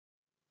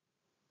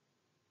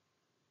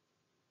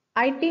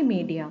IT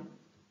Media,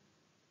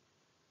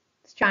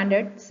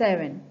 Standard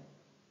 7,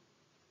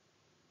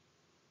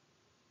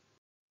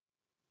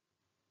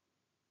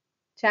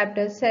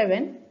 Chapter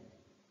 7,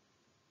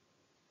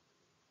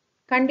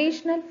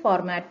 Conditional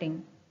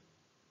Formatting.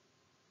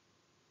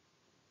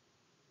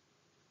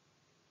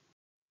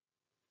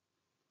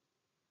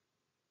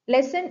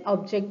 Lesson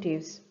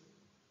Objectives.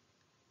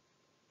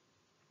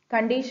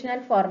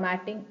 Conditional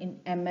Formatting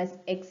in MS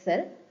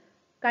Excel,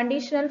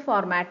 Conditional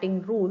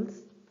Formatting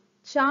Rules,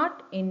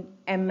 Chart in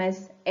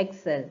MS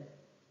Excel.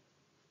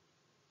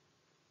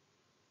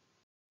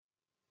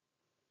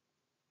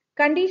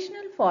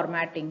 Conditional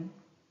Formatting.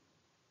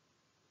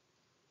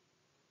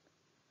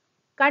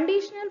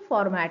 Conditional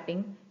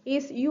formatting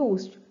is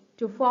used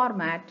to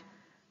format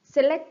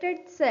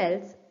selected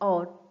cells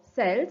or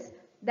cells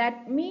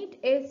that meet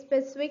a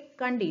specific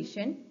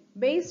condition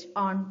based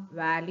on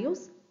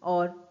values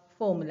or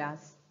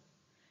formulas.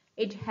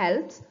 It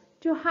helps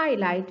to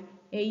highlight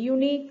a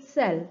unique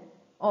cell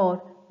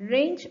or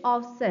range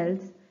of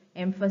cells,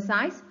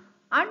 emphasize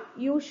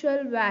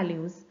unusual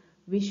values,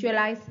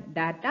 visualize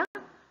data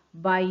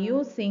by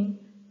using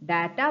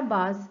data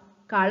bars,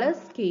 color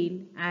scale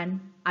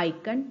and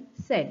icon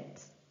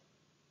sets.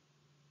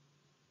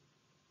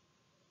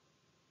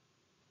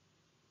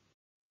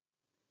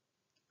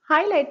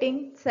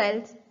 Highlighting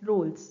cells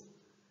rules.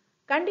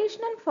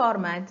 Conditional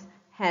formats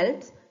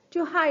helps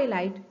to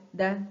highlight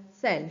the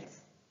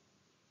cells.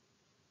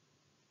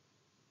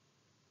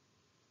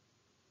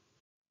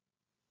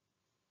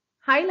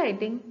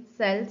 Highlighting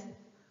cells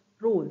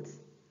rules.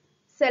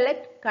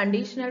 Select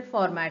Conditional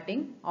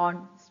Formatting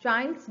on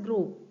Styles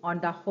group on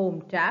the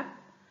Home tab.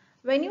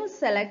 When you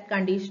select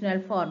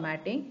Conditional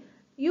Formatting,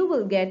 you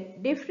will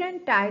get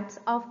different types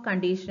of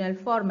conditional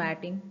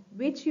formatting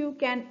which you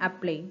can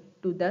apply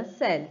to the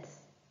cells.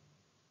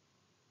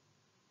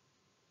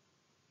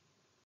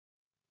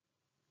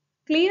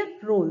 Clear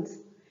rules.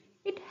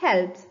 It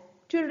helps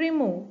to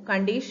remove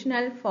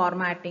conditional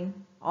formatting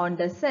on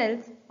the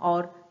cells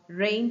or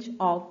range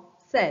of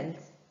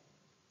cells.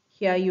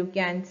 Here you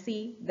can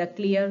see the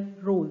clear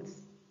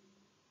rules.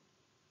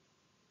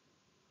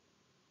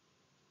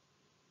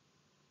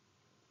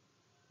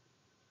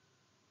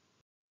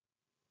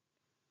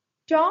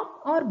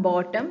 Top or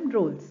bottom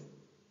rules.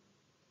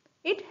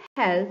 It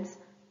helps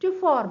to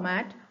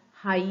format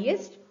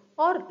highest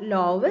or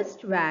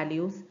lowest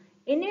values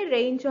in a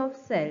range of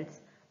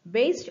cells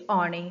based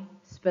on a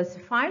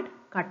specified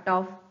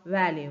cutoff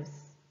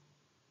values.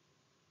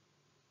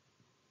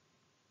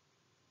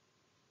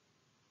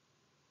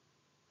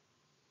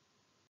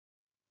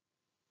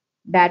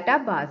 Data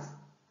bars.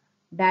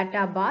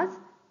 Data bars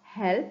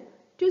help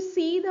to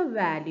see the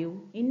value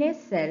in a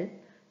cell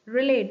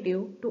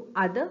relative to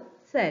other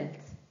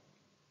cells.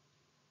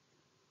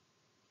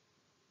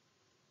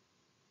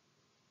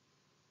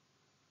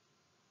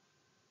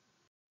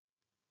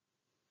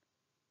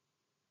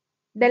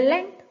 The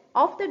length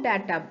of the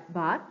data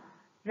bar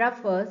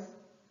refers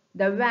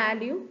the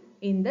value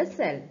in the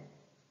cell.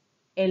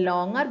 A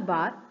longer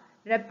bar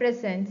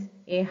represents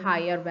a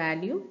higher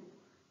value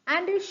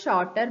and a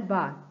shorter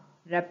bar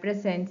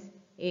represents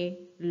a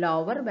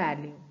lower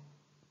value.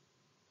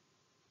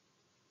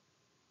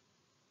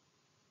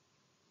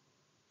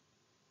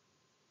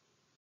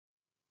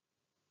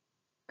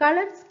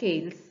 Color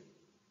scales.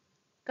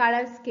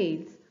 Color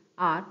scales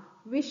are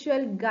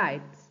visual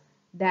guides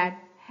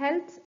that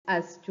helps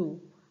us to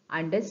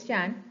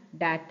understand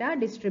data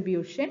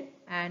distribution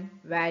and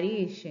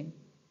variation.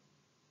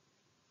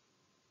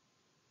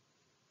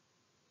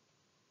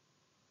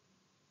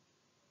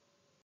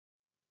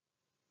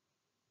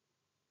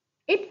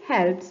 It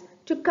helps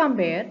to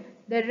compare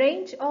the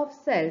range of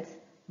cells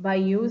by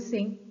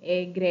using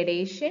a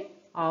gradation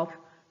of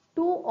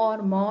two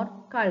or more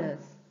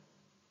colors.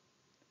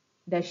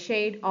 The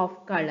shade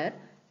of color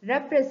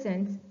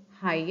represents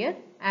higher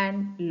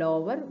and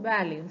lower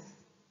values.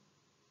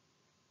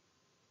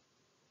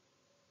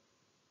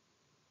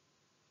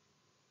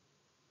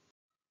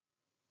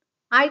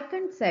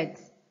 Icon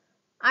sets.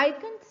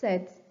 Icon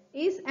sets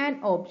is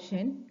an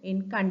option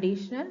in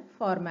conditional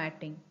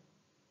formatting.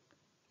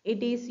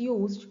 It is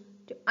used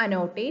to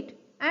annotate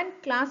and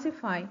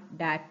classify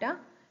data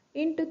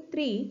into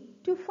 3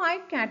 to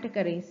 5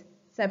 categories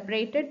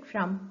separated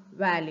from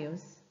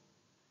values.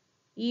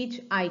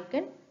 Each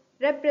icon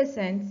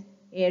represents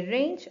a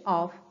range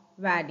of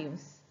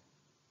values.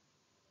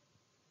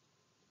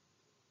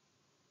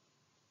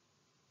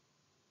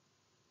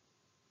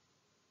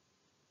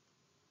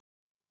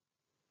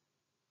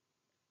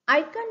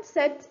 Icon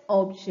Sets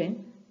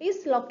option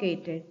is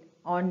located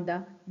on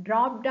the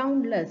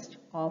drop-down list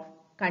of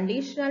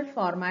Conditional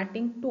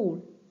Formatting tool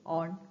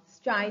on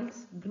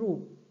Styles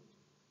group.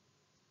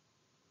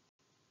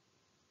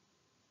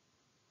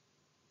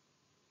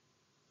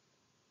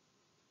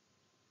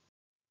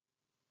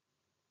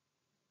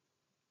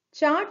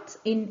 Charts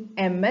in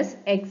MS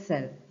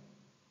Excel.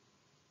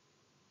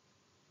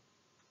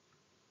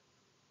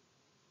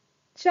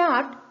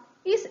 Chart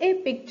is a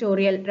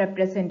pictorial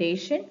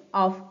representation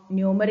of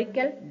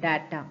numerical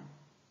data.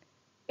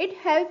 It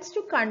helps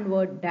to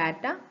convert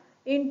data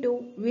into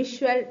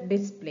visual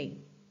display.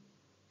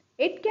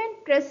 It can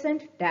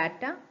present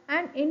data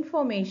and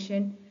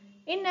information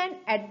in an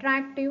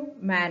attractive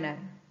manner.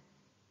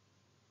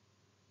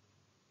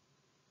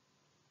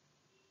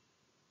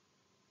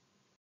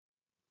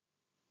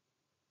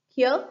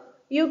 Here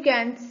you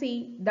can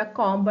see the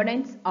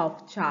components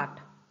of chart.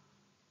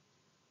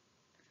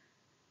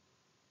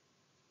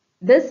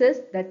 This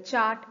is the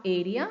chart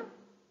area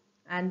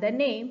and the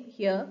name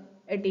here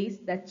it is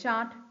the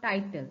chart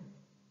title.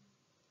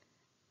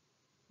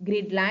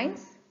 Grid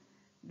lines,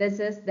 this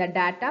is the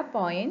data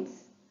points.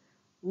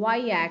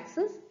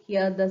 Y-axis,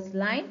 here this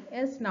line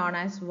is known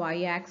as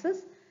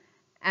y-axis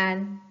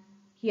and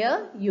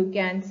here you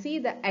can see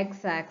the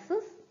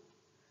x-axis.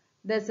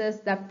 This is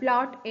the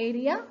plot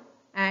area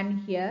and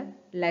here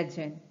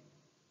legend.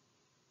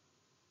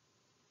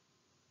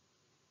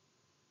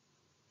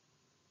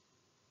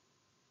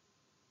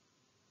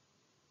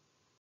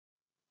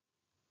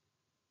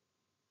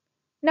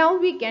 Now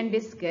we can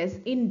discuss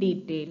in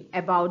detail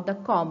about the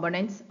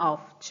components of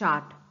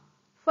chart.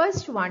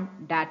 First one,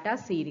 data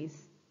series.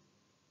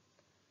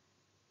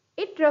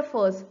 It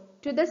refers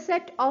to the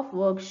set of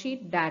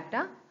worksheet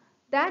data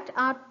that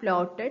are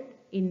plotted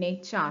in a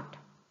chart.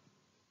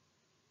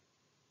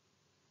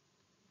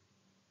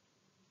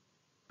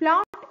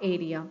 Plot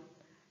area.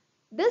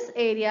 This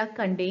area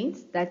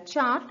contains the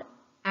chart,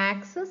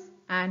 axis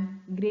and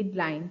grid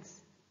lines.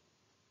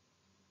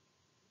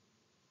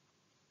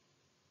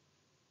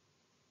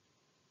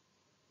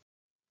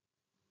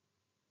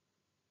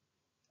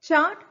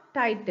 Chart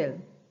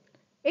title.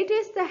 It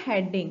is the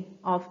heading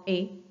of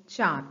a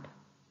chart.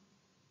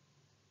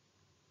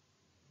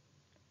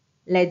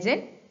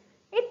 Legend.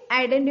 It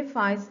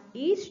identifies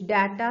each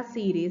data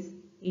series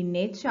in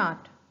a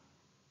chart.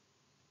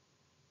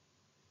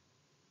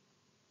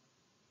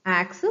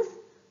 Axis.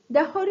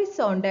 The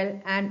horizontal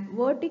and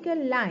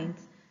vertical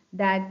lines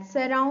that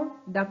surround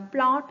the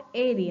plot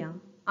area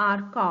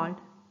are called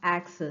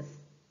axes.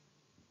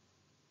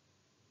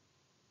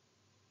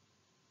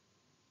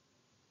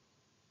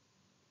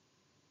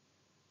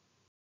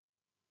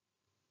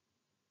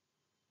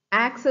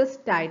 Axis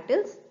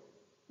titles.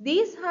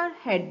 These are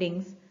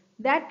headings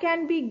that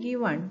can be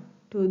given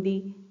to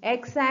the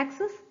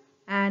x-axis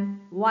and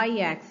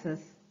y-axis.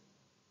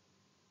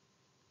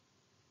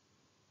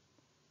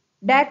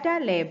 Data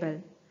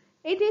label.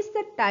 It is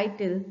the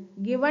title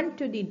given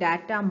to the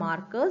data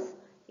markers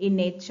in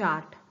a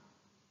chart.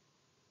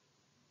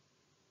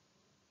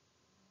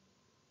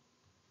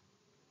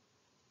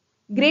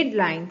 Grid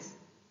lines.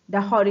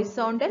 The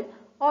horizontal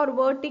or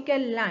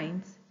vertical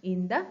lines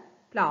in the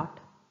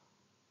plot.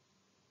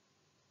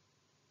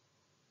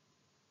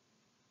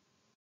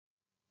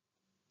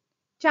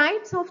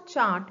 Types of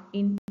chart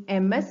in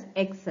MS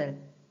Excel.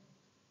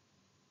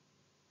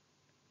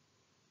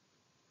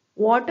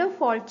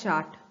 Waterfall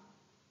chart,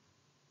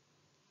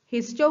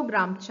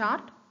 histogram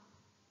chart,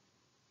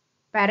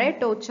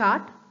 Pareto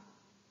chart,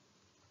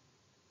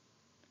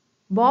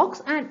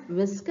 box and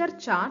whisker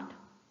chart,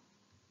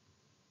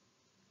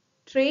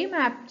 tree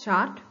map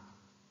chart,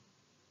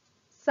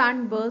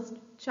 sunburst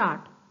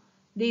chart.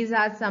 These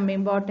are some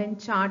important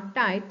chart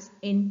types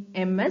in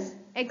MS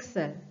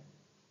Excel.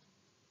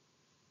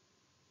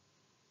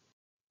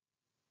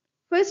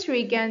 First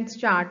we can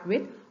start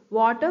with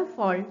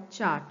waterfall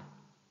chart.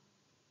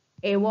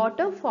 A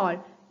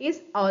waterfall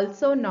is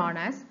also known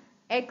as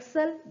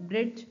Excel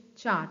bridge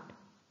chart.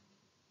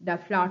 The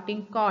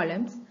floating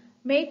columns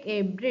make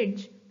a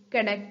bridge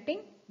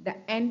connecting the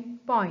end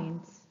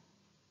points.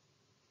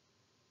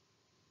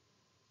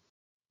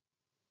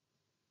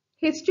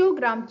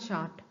 Histogram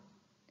chart.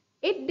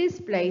 It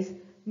displays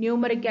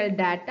numerical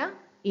data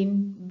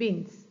in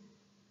bins.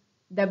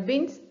 The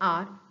bins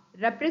are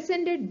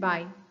represented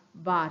by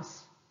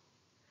bars.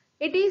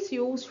 It is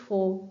used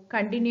for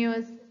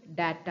continuous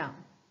data.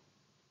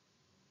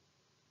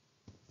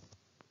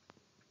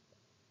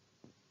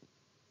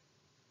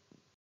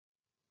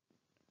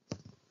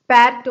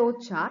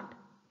 Pareto chart.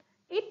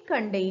 It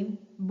contains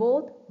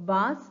both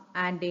bars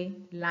and a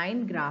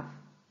line graph.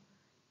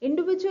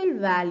 Individual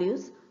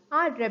values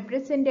are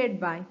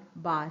represented by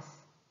bars.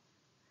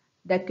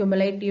 The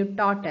cumulative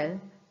total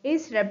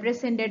is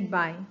represented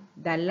by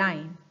the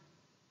line.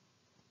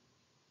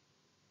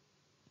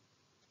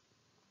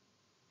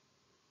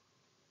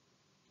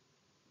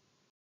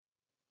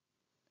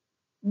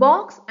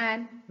 Box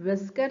and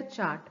whisker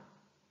chart.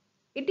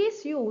 It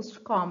is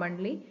used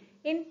commonly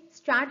in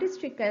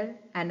statistical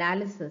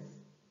analysis.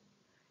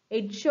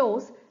 It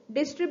shows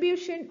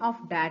distribution of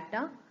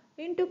data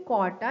into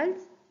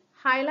quartiles,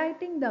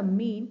 highlighting the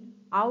mean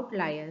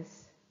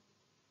outliers.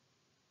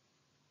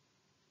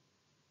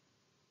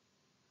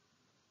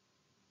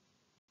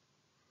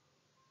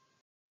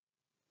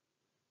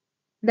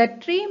 The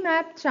tree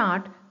map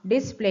chart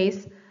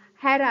displays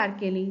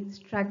hierarchically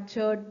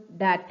structured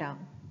data.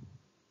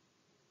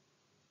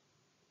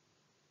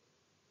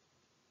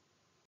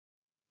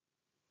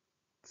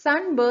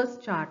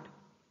 Sunburst chart.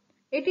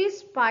 It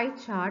is pie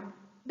chart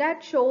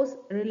that shows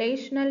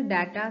relational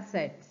data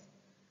sets.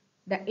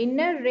 The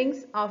inner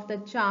rings of the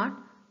chart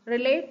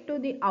relate to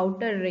the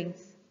outer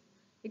rings.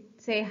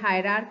 It's a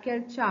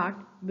hierarchical chart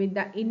with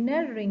the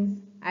inner rings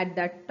at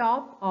the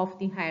top of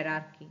the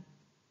hierarchy.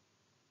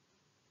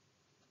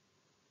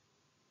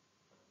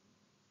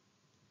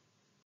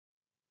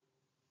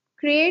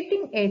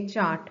 Creating a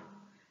chart.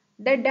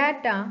 The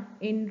data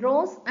in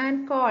rows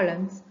and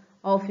columns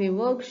of a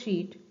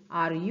worksheet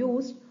are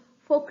used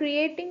for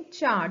creating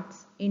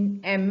charts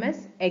in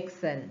MS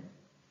Excel.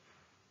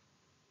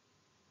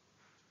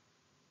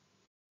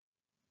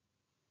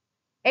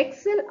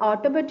 Excel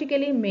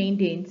automatically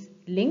maintains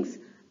links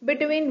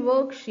between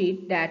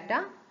worksheet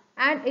data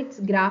and its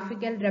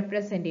graphical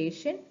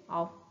representation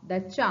of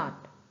the chart.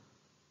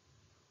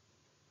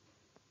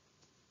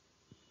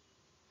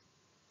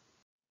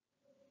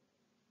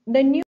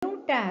 The new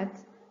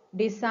tabs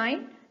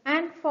Design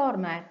and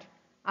Format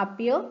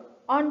appear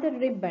on the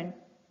ribbon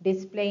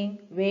displaying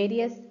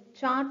various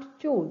chart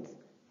tools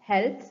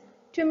helps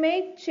to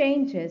make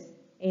changes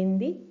in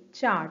the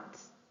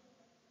charts.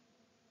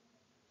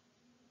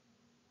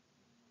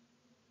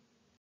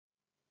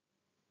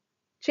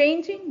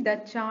 Changing the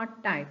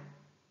chart type.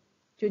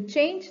 To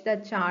change the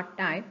chart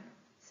type,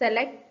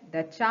 select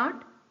the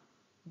chart,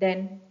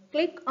 then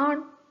click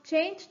on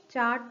Change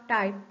Chart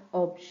Type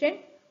option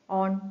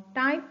on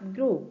Type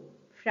Group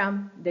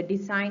from the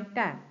Design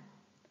tab.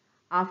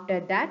 After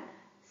that,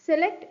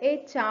 select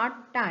a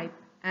chart type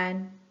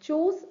and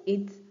choose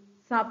its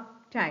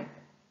subtype.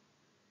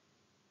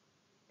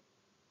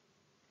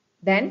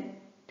 Then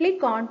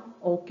click on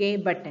OK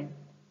button.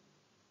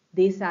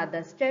 These are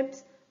the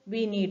steps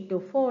we need to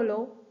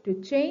follow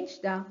to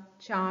change the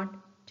chart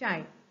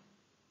type.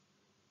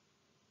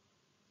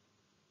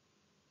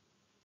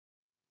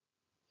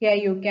 Here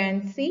you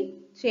can see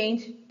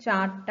Change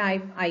Chart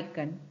Type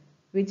icon,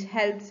 which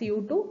helps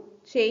you to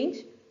change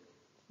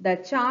the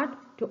chart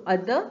to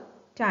other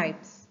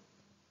types.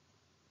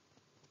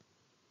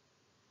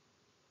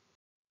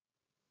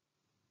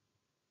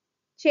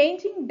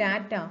 Changing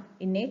data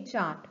in a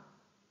chart.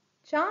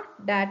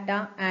 Chart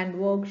data and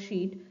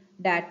worksheet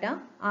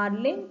data are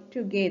linked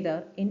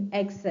together in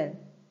Excel.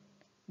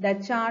 The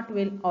chart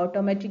will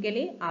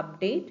automatically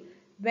update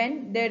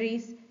when there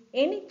is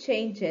any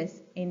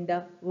changes in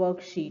the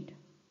worksheet.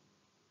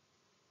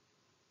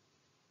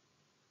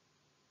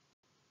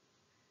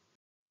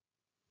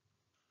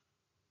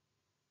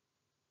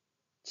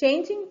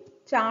 Changing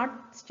chart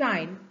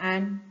style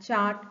and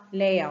chart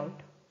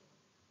layout.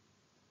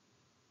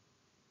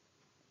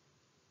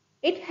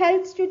 It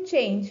helps to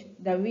change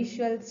the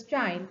visual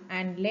style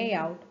and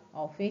layout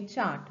of a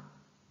chart.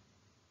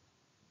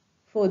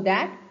 For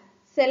that,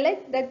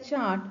 select the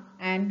chart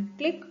and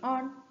click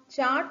on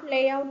Chart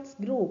Layouts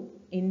group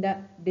in the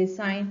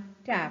Design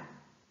tab.